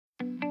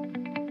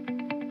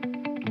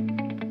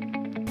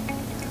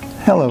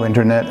Hello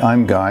Internet,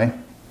 I'm Guy.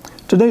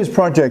 Today's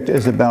project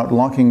is about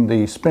locking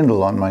the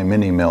spindle on my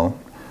mini mill.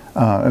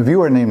 A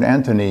viewer named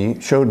Anthony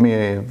showed me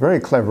a very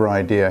clever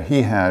idea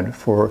he had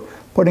for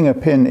putting a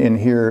pin in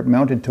here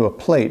mounted to a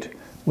plate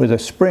with a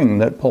spring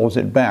that pulls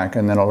it back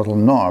and then a little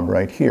knob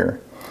right here.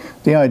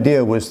 The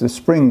idea was the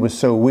spring was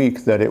so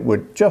weak that it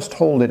would just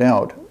hold it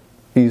out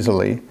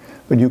easily,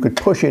 but you could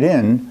push it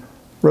in,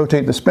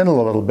 rotate the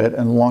spindle a little bit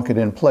and lock it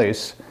in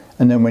place.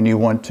 And then when you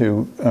want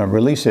to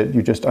release it,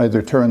 you just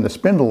either turn the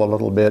spindle a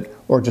little bit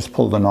or just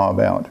pull the knob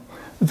out.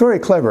 Very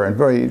clever and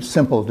very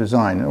simple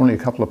design, only a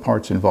couple of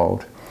parts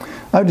involved.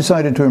 I've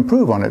decided to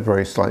improve on it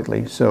very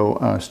slightly,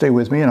 so stay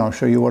with me and I'll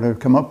show you what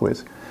I've come up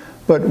with.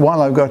 But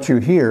while I've got you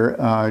here,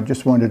 I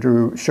just wanted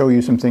to show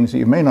you some things that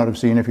you may not have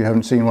seen if you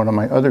haven't seen one of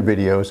my other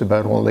videos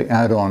about all the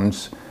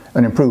add-ons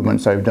and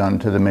improvements I've done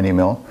to the mini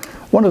mill.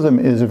 One of them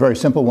is a very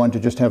simple one, to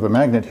just have a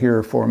magnet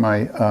here for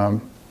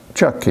my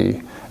chuck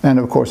key. And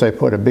of course I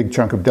put a big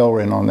chunk of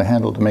Delrin on the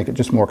handle to make it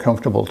just more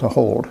comfortable to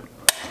hold.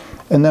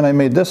 And then I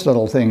made this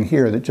little thing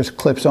here that just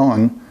clips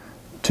on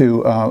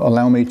to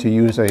allow me to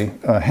use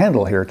a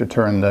handle here to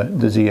turn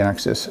the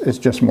Z-axis. It's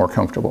just more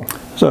comfortable.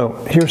 So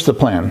here's the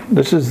plan.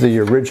 This is the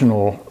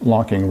original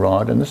locking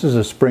rod, and this is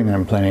a spring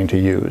I'm planning to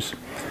use.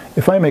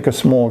 If I make a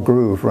small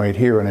groove right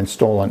here and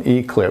install an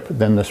E-clip,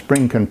 then the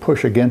spring can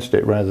push against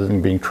it rather than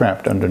being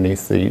trapped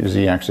underneath the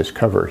Z-axis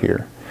cover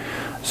here.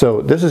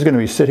 So this is going to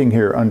be sitting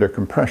here under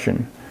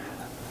compression.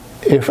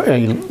 If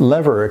a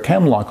lever, a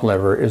cam lock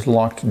lever, is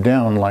locked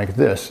down like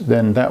this,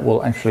 then that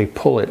will actually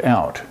pull it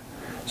out,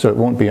 so it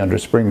won't be under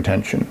spring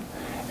tension.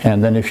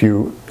 And then if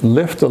you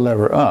lift the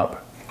lever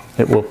up,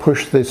 it will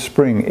push this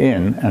spring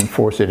in and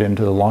force it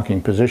into the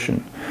locking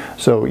position.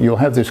 So you'll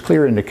have this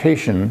clear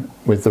indication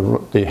with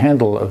the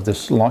handle of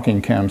this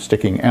locking cam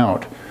sticking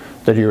out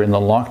that you're in the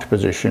locked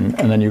position,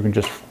 and then you can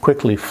just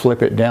quickly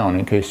flip it down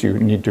in case you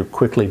need to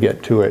quickly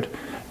get to it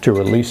to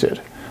release it.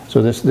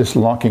 So this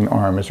locking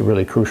arm is a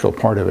really crucial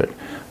part of it.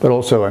 But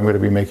also I'm going to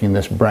be making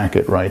this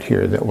bracket right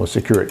here that will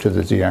secure it to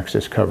the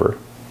Z-axis cover.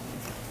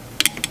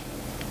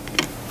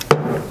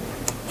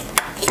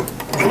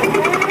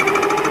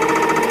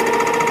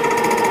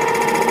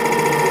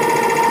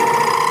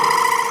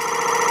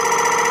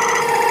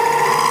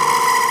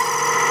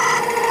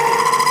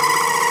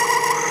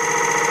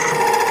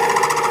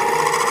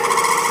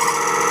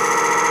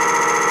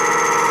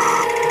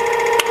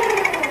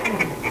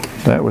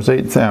 That was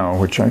 8 thou,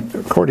 which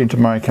according to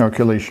my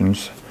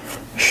calculations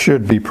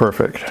should be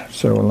perfect.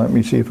 So let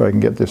me see if I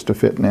can get this to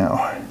fit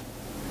now.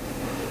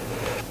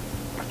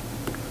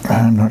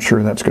 I'm not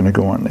sure that's going to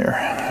go on there.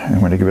 I'm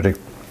going to give it a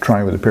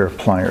try with a pair of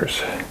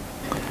pliers.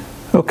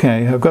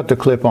 Okay, I've got the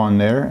clip on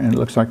there and it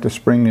looks like the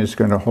spring is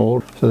going to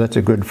hold, so that's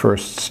a good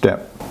first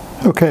step.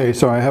 Okay,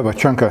 so I have a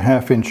chunk of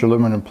 1/2-inch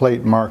aluminum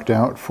plate marked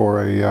out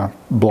for a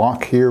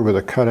block here with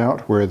a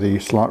cutout where the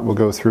slot will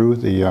go through,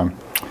 the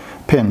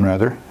pin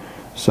rather.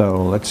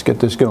 So let's get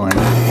this going.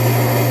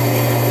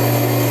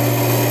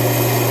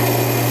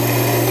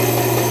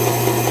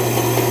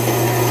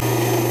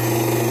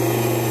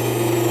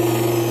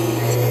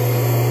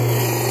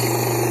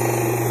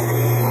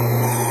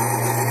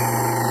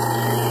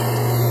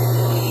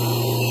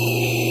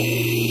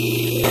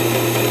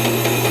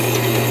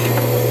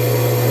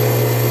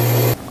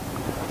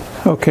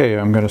 Okay,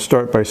 I'm going to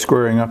start by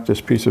squaring up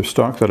this piece of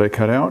stock that I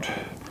cut out.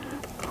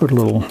 Put a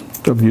little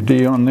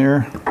WD on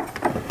there.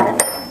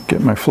 Get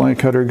my fly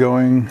cutter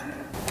going.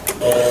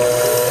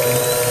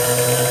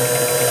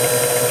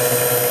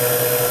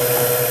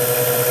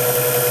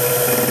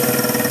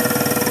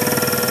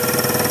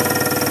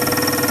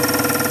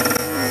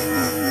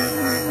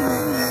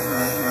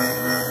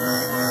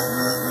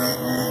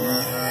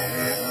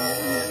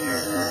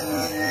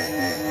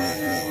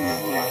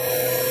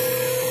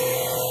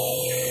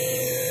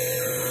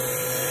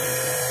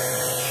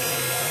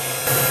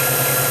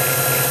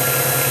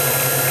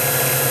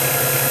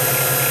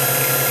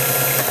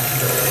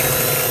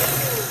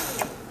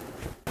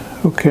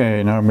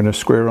 Okay, now I'm going to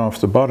square off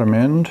the bottom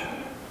end.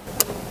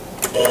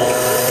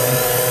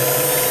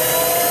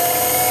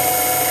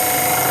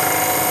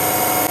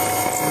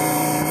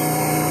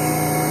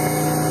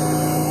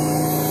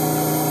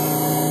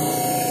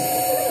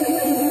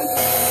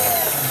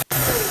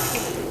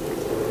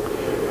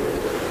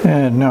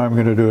 And now I'm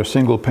going to do a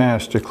single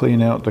pass to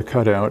clean out the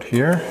cutout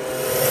here.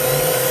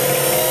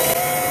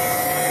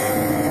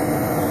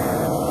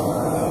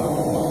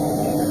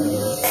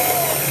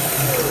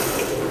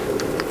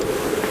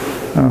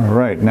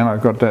 Alright, now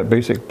I've got that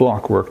basic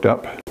block worked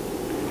up.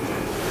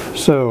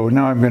 So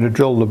now I'm going to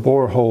drill the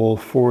bore hole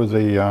for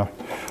the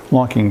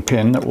locking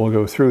pin that will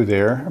go through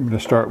there. I'm going to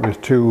start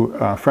with 2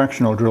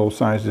 fractional drill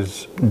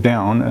sizes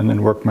down and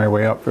then work my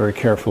way up very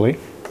carefully.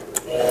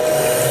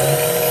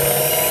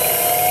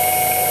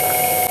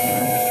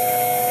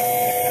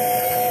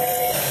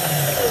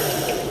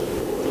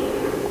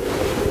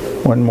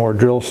 One more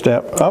drill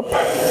step up.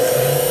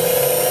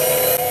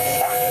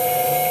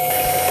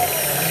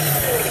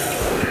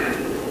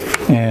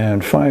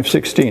 And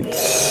 5/16.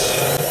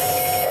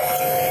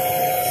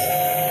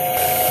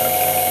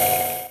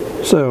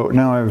 So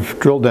now I've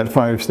drilled that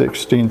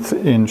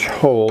 5/16 inch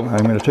hole.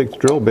 I'm going to take the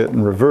drill bit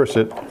and reverse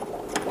it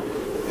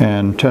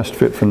and test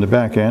fit from the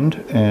back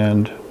end,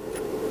 and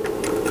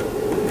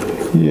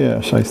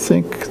yes, I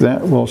think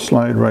that will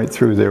slide right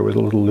through there with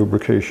a little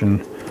lubrication.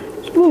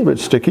 It's a little bit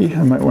sticky.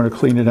 I might want to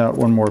clean it out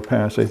one more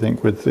pass, I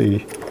think, with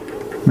the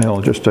mill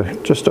just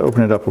to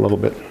open it up a little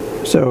bit.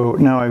 So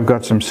now I've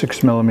got some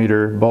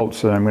 6mm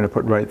bolts that I'm going to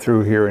put right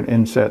through here and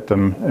inset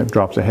them and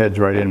drop the heads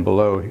right in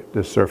below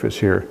this surface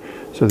here.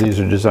 So these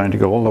are designed to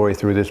go all the way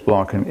through this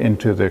block and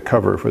into the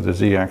cover for the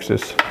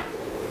Z-axis.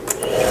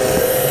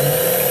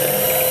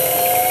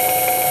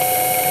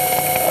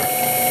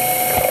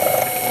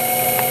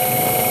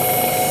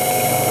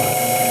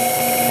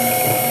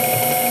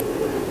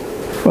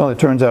 Well, it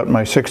turns out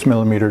my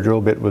 6mm drill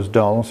bit was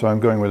dull, so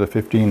I'm going with a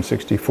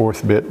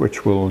 15/64 bit,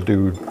 which will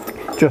do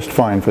just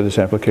fine for this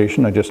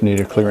application. I just need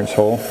a clearance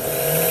hole.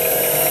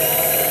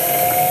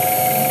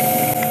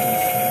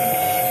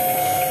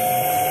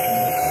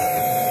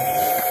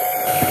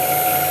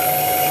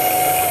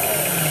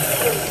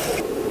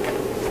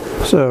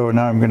 So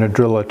now I'm going to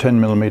drill a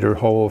 10mm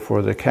hole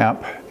for the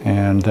cap,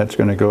 and that's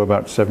going to go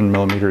about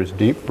 7mm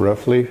deep,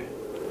 roughly.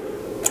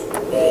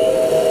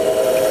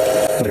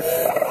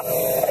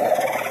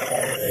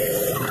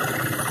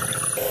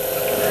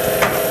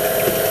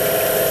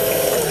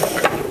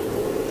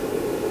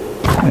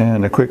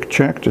 And a quick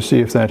check to see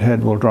if that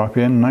head will drop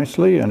in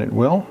nicely, and it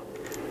will.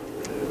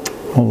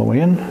 All the way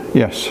in?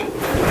 Yes.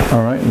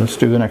 All right, let's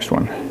do the next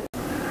one.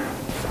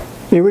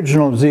 The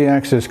original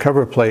Z-axis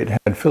cover plate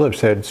had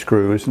Phillips head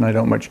screws, and I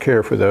don't much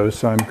care for those,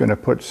 so I'm going to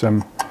put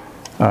some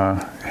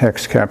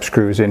hex cap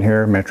screws in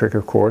here, metric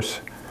of course.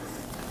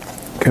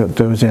 Get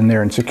those in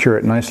there and secure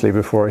it nicely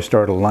before I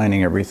start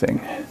aligning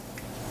everything.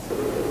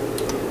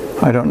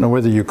 I don't know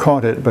whether you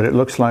caught it, but it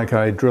looks like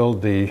I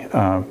drilled the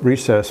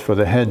recess for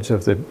the heads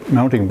of the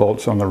mounting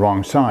bolts on the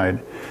wrong side.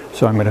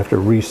 So I'm going to have to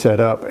reset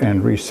up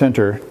and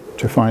recenter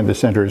to find the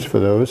centers for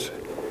those.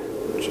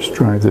 Just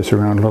drive this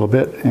around a little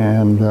bit,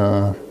 and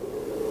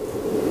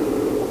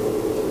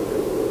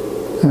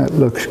that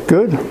looks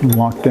good.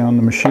 Lock down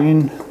the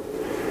machine,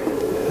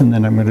 and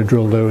then I'm going to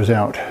drill those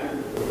out.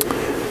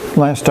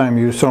 Last time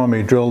you saw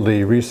me drill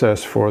the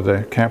recess for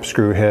the cap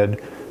screw head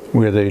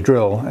with a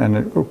drill, and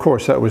of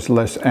course that was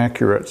less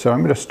accurate. So I'm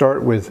going to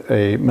start with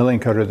a milling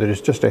cutter that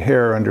is just a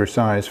hair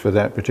undersized for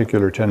that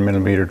particular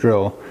 10mm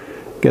drill.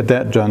 Get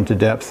that done to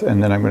depth,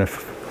 and then I'm going to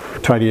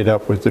tidy it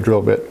up with the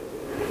drill bit.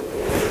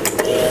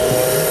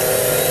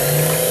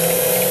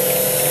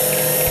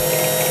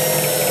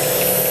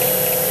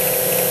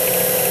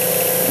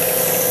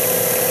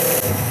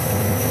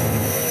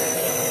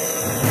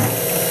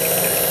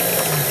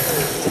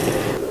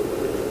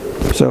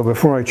 So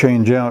before I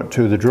change out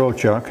to the drill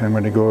chuck, I'm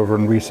going to go over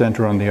and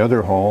recenter on the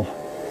other hole,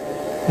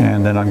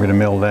 and then I'm going to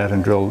mill that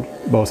and drill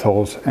both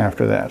holes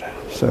after that.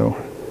 So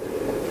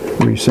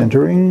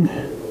recentering.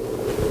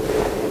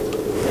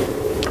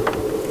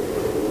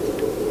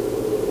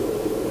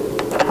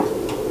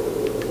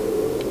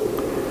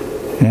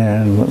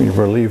 And let me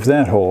relieve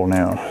that hole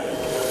now.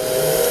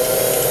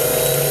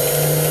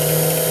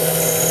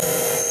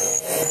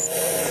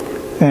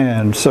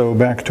 And so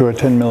back to a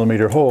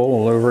 10mm hole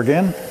all over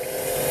again.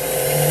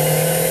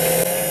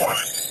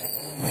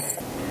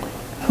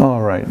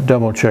 All right,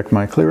 double check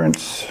my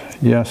clearance.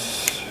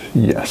 Yes,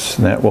 yes,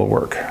 that will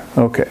work.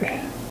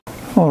 Okay.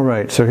 All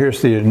right, so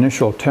here's the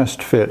initial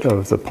test fit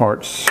of the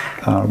parts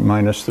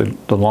minus the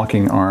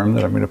locking arm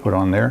that I'm going to put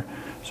on there.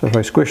 So if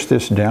I squish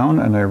this down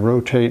and I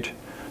rotate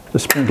the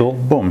spindle,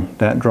 boom,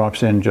 that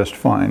drops in just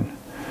fine.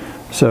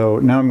 So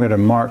now I'm going to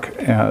mark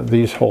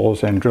these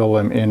holes and drill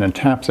them in and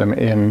tap them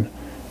in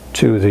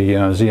to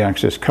the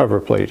Z-axis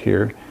cover plate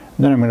here.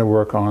 And then I'm going to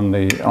work on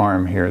the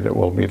arm here that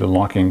will be the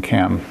locking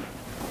cam.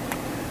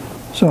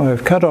 So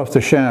I've cut off the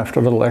shaft a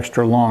little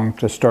extra long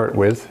to start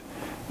with,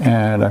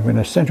 and I'm going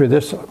to center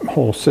this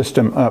whole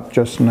system up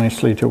just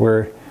nicely to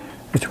where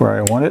it's where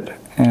I want it.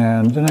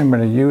 And then I'm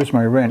going to use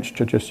my wrench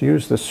to just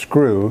use the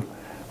screw,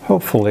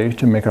 hopefully,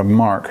 to make a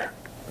mark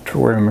to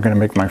where I'm going to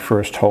make my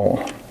first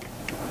hole.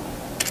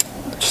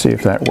 Let's see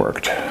if that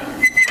worked.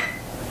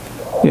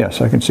 Yes,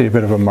 I can see a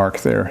bit of a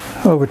mark there.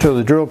 Over to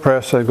the drill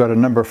press, I've got a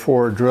number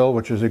 4 drill,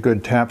 which is a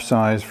good tap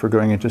size for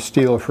going into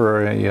steel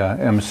for a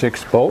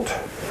M6 bolt.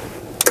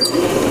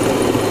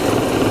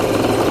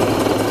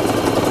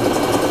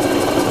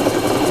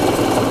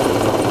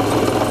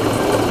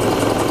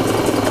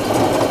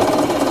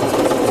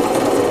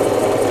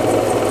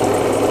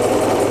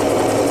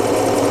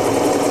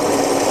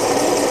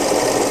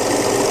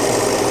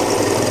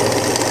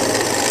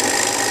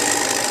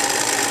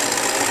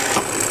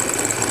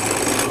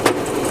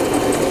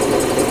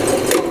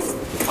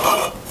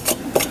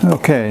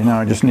 Okay, now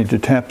I just need to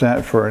tap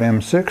that for an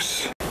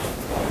M6.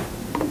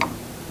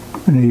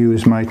 I'm going to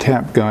use my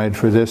tap guide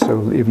for this,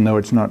 so even though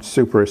it's not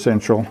super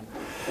essential,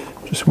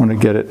 just want to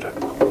get it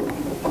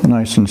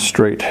nice and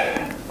straight.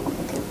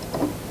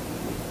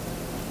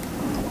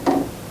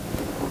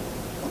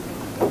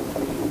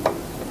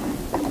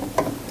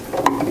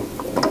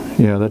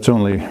 Yeah, that's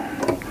only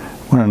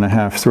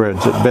 1.5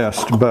 threads at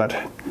best, but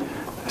I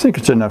think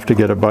it's enough to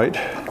get a bite.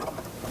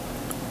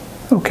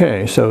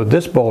 Okay, so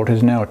this bolt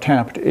is now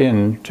tapped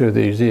into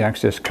the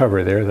Z-axis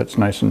cover there. That's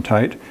nice and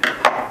tight.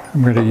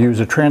 I'm going to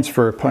use a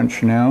transfer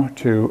punch now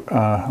to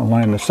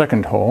align the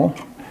second hole.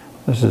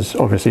 This is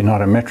obviously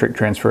not a metric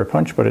transfer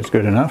punch, but it's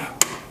good enough.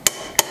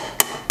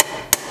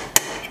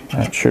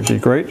 That should be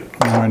great.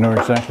 Now I know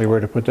exactly where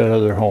to put that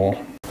other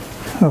hole.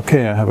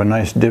 Okay, I have a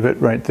nice divot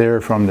right there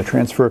from the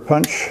transfer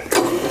punch.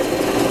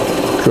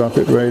 Drop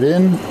it right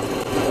in.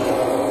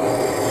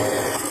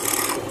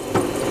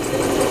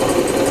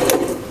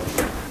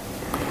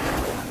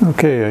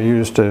 Okay, I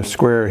used a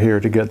square here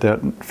to get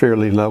that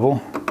fairly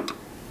level.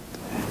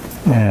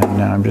 And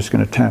now I'm just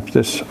going to tap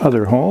this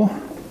other hole.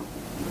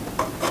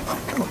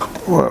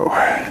 Whoa.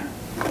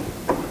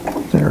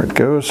 There it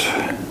goes.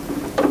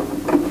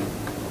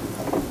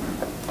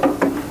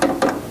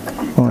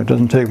 Well, it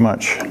doesn't take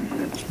much.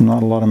 It's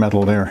not a lot of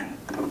metal there.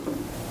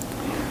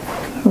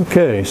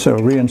 Okay, so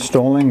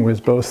reinstalling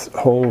with both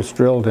holes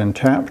drilled and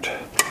tapped.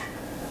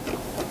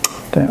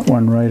 That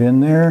one right in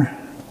there.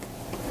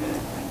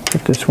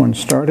 Get this one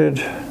started.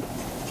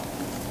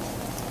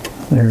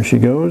 There she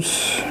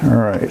goes. All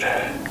right.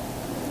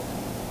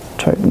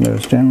 Tighten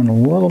those down a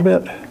little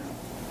bit.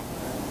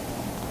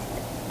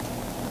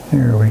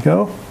 There we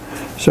go.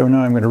 So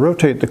now I'm going to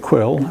rotate the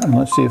quill and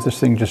let's see if this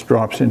thing just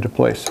drops into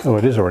place. Oh,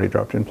 it is already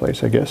dropped in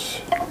place, I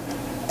guess.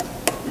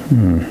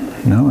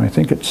 No, I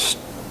think it's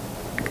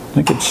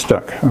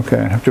stuck. Okay,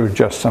 I have to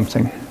adjust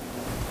something.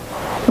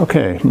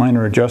 Okay,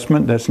 minor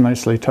adjustment. That's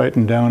nicely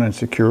tightened down and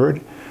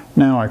secured.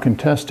 Now I can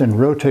test and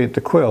rotate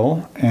the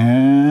quill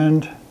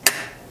and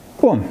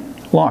boom,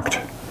 locked.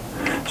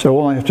 So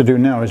all I have to do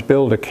now is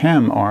build a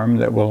cam arm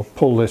that will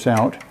pull this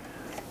out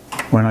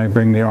when I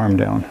bring the arm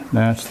down.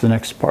 That's the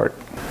next part.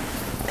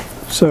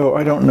 So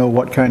I don't know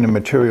what kind of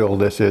material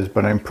this is,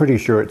 but I'm pretty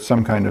sure it's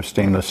some kind of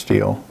stainless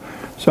steel.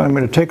 So I'm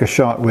going to take a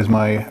shot with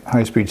my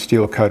high-speed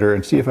steel cutter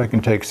and see if I can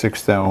take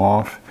 6 thou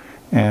off.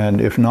 And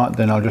if not,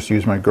 then I'll just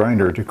use my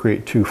grinder to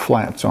create 2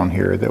 flats on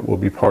here that will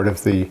be part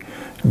of the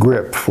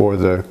grip for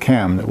the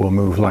cam that will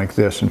move like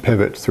this and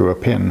pivot through a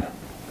pin.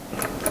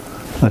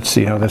 Let's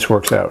see how this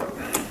works out.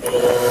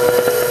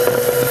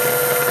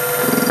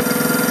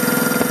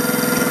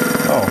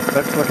 Oh,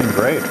 that's looking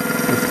great.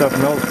 This stuff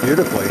melts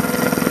beautifully.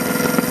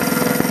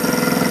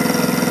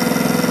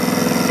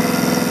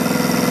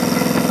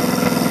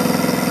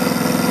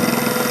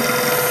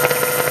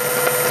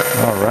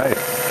 All right.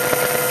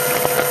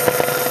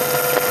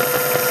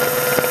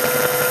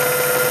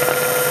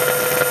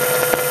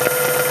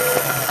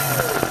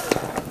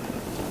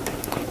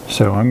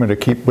 So I'm going to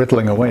keep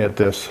whittling away at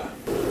this.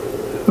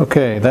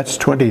 Okay, that's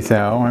 20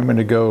 thou. I'm going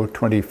to go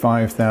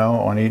 25 thou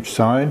on each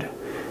side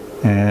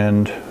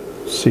and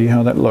see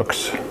how that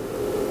looks.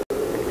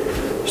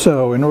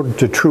 So in order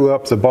to true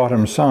up the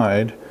bottom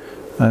side,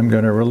 I'm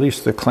going to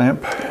release the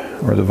clamp,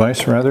 or the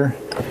vise rather,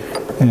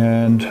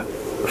 and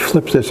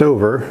flip this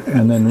over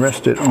and then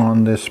rest it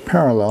on this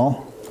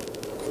parallel.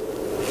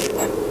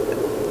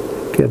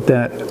 Get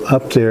that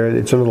up there.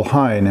 It's a little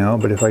high now,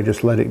 but if I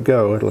just let it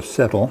go, it'll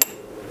settle.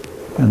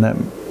 And that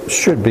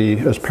should be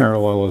as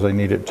parallel as I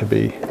need it to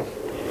be.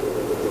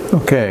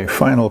 Okay,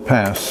 final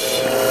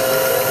pass.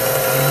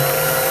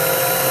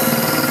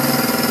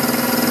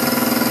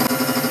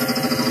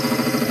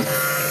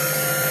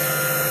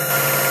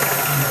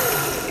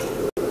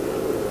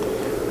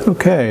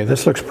 Okay,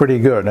 this looks pretty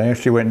good. I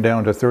actually went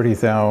down to 30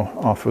 thou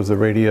off of the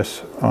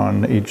radius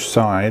on each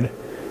side,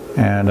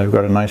 and I've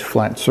got a nice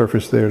flat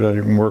surface there that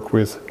I can work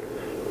with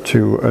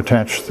to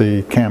attach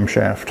the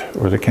camshaft,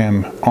 or the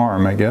cam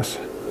arm, I guess.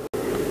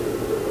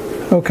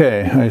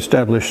 Okay, I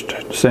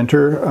established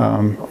center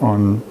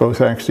on both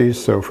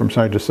axes, so from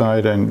side to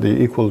side, and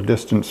the equal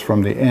distance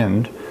from the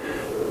end.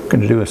 I'm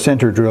going to do a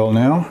center drill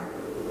now.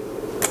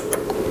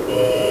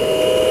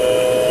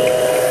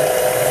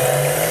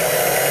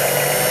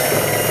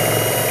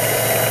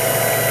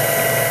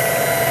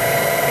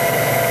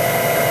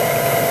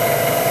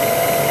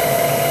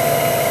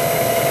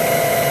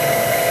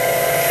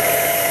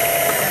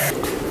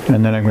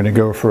 And then I'm going to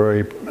go for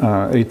a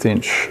 1/8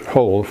 inch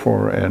hole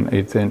for an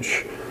 1/8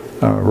 inch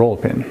roll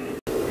pin.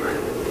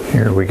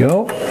 Here we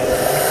go.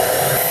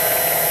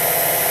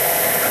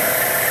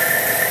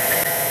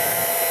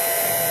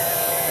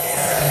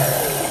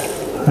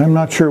 I'm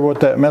not sure what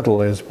that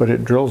metal is, but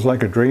it drills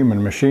like a dream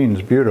and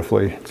machines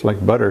beautifully. It's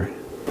like butter.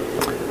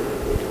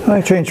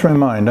 I changed my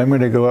mind. I'm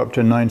going to go up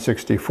to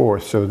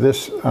 9/64. So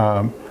this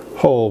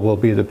hole will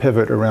be the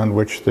pivot around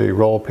which the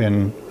roll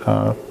pin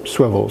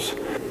swivels.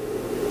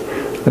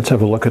 Let's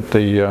have a look at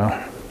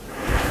the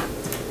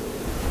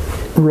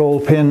roll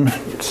pin,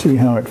 see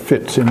how it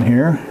fits in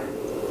here.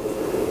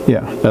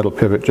 Yeah, that'll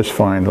pivot just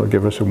fine. It'll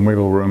give us some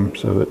wiggle room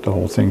so that the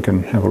whole thing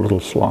can have a little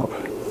slop.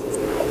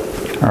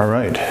 All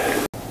right.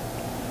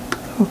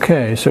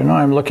 Okay, so now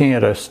I'm looking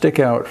at a stick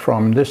out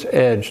from this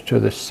edge to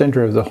the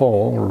center of the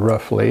hole,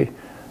 roughly,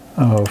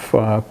 of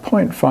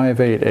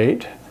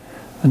 0.588.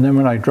 And then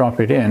when I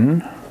drop it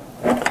in,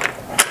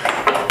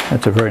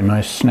 that's a very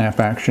nice snap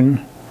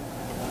action.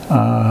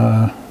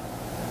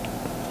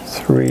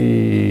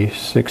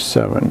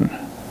 367.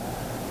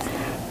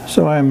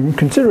 So I'm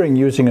considering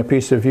using a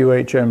piece of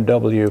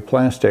UHMW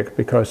plastic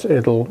because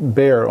it'll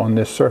bear on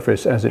this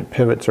surface as it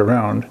pivots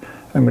around.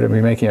 I'm going to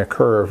be making a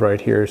curve right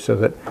here so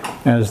that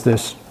as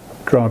this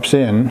drops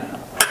in,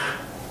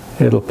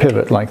 it'll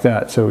pivot like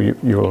that. So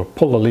you'll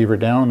pull the lever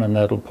down and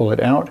that'll pull it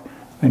out,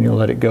 and you'll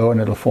let it go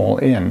and it'll fall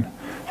in.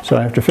 So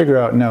I have to figure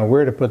out now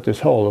where to put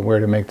this hole and where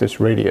to make this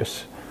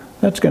radius.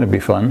 That's going to be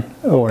fun.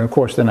 Oh, and of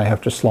course then I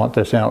have to slot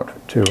this out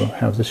to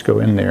have this go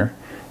in there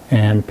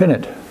and pin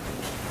it.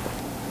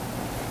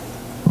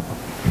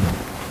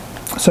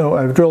 So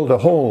I've drilled a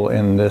hole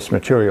in this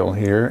material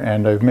here,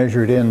 and I've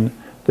measured in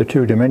the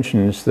 2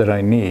 dimensions that I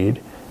need.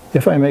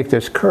 If I make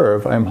this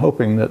curve, I'm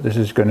hoping that this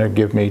is going to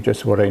give me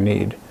just what I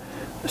need.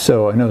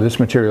 So I know this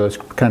material is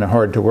kind of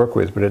hard to work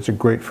with, but it's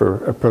great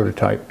for a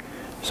prototype.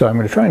 So I'm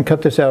going to try and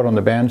cut this out on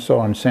the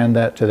bandsaw and sand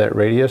that to that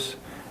radius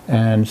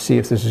and see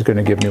if this is going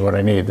to give me what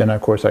I need. Then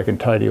of course I can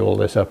tidy all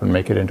this up and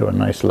make it into a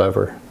nice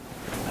lever.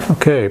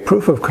 Okay,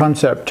 proof of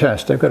concept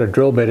test. I've got a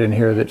drill bit in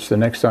here that's the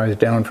next size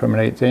down from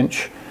an 1/8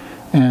 inch.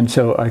 And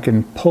so I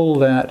can pull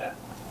that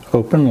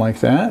open like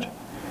that.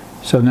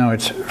 So now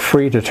it's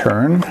free to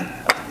turn.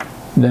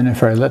 Then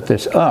if I let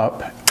this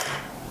up,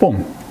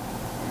 boom,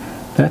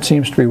 that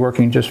seems to be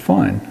working just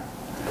fine.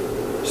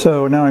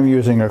 So now I'm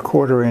using a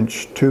 1/4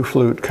 inch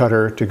 2-flute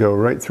cutter to go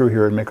right through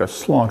here and make a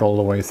slot all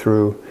the way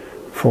through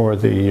for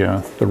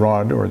the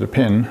rod or the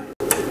pin.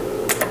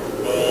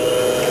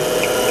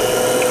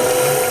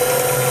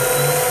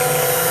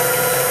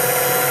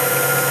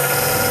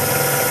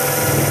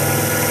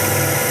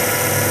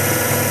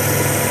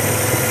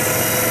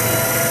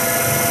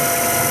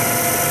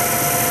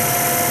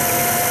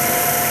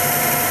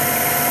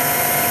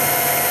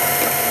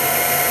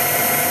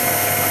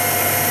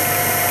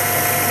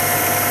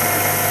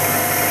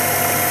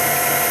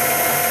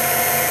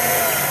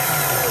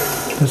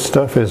 This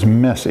stuff is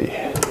messy.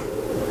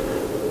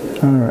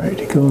 All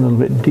right, go a little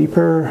bit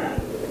deeper.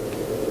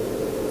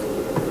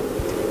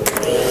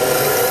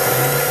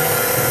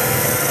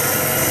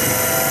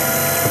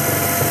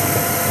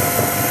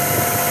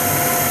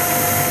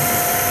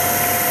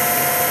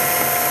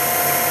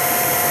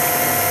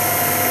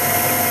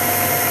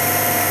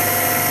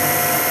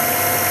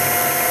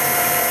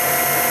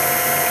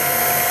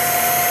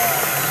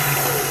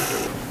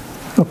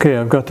 Okay,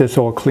 I've got this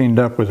all cleaned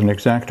up with an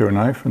X-Acto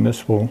knife, and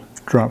this will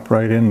drop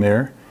right in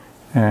there,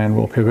 and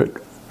we'll pivot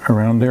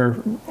around there,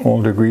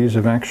 all degrees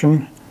of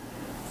action,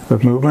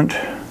 of movement.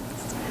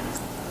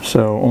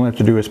 So all I have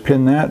to do is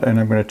pin that, and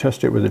I'm going to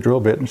test it with a drill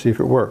bit and see if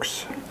it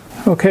works.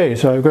 Okay,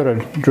 so I've got a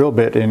drill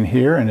bit in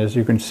here, and as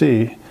you can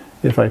see,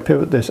 if I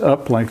pivot this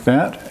up like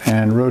that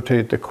and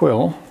rotate the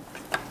quill,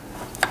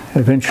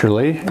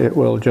 eventually it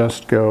will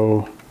just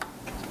go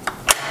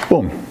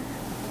boom.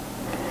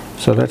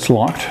 So that's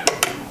locked,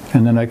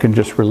 and then I can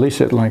just release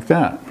it like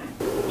that.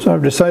 So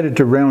I've decided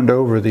to round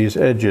over these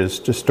edges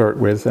to start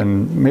with,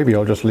 and maybe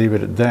I'll just leave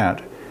it at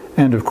that.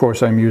 And of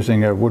course I'm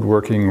using a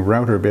woodworking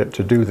router bit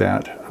to do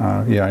that.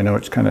 Yeah, I know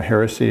it's kind of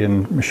heresy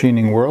in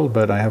machining world,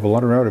 but I have a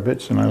lot of router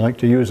bits and I like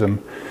to use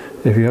them.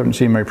 If you haven't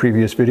seen my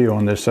previous video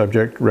on this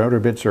subject, router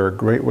bits are a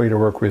great way to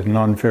work with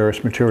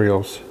non-ferrous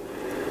materials.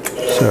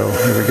 So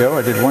here we go,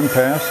 I did one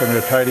pass, I'm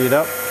going to tidy it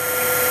up.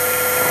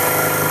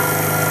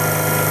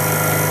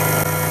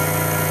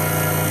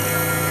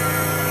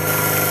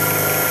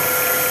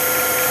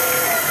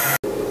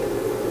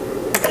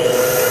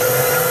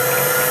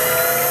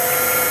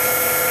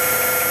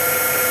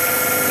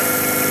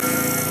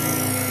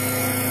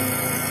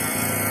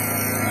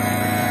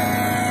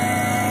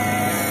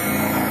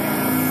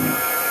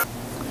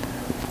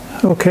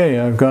 Okay,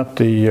 I've got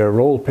the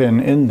roll pin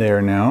in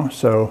there now,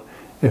 so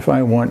if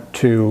I want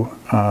to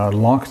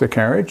lock the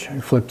carriage,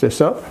 I flip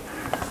this up,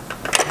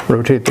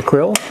 rotate the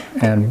quill,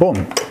 and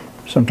boom.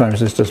 Sometimes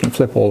this doesn't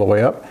flip all the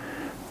way up.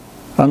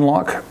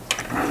 Unlock,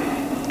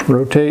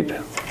 rotate,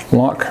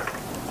 lock,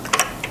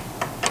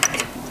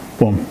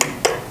 boom.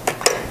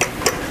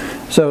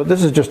 So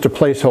this is just a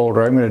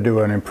placeholder. I'm going to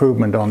do an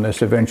improvement on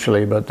this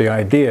eventually, but the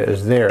idea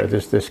is there.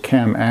 This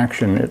cam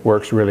action, it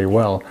works really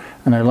well.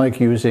 And I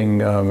like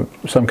using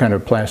some kind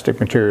of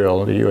plastic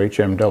material. The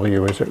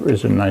UHMW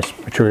is a nice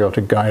material to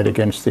guide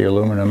against the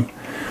aluminum.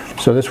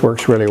 So this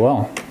works really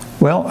well.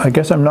 Well, I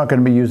guess I'm not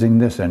going to be using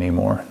this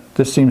anymore.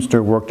 This seems to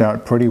have worked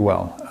out pretty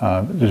well.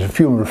 There's a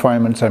few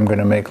refinements I'm going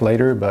to make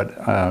later, but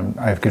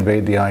I've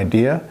conveyed the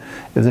idea.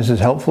 If this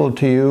is helpful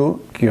to you,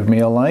 give me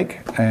a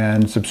like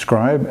and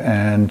subscribe,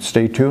 and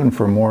stay tuned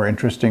for more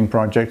interesting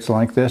projects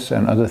like this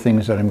and other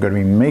things that I'm going to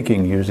be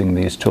making using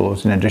these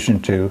tools, in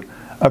addition to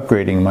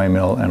upgrading my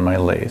mill and my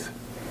lathe.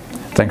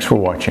 Thanks for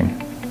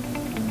watching.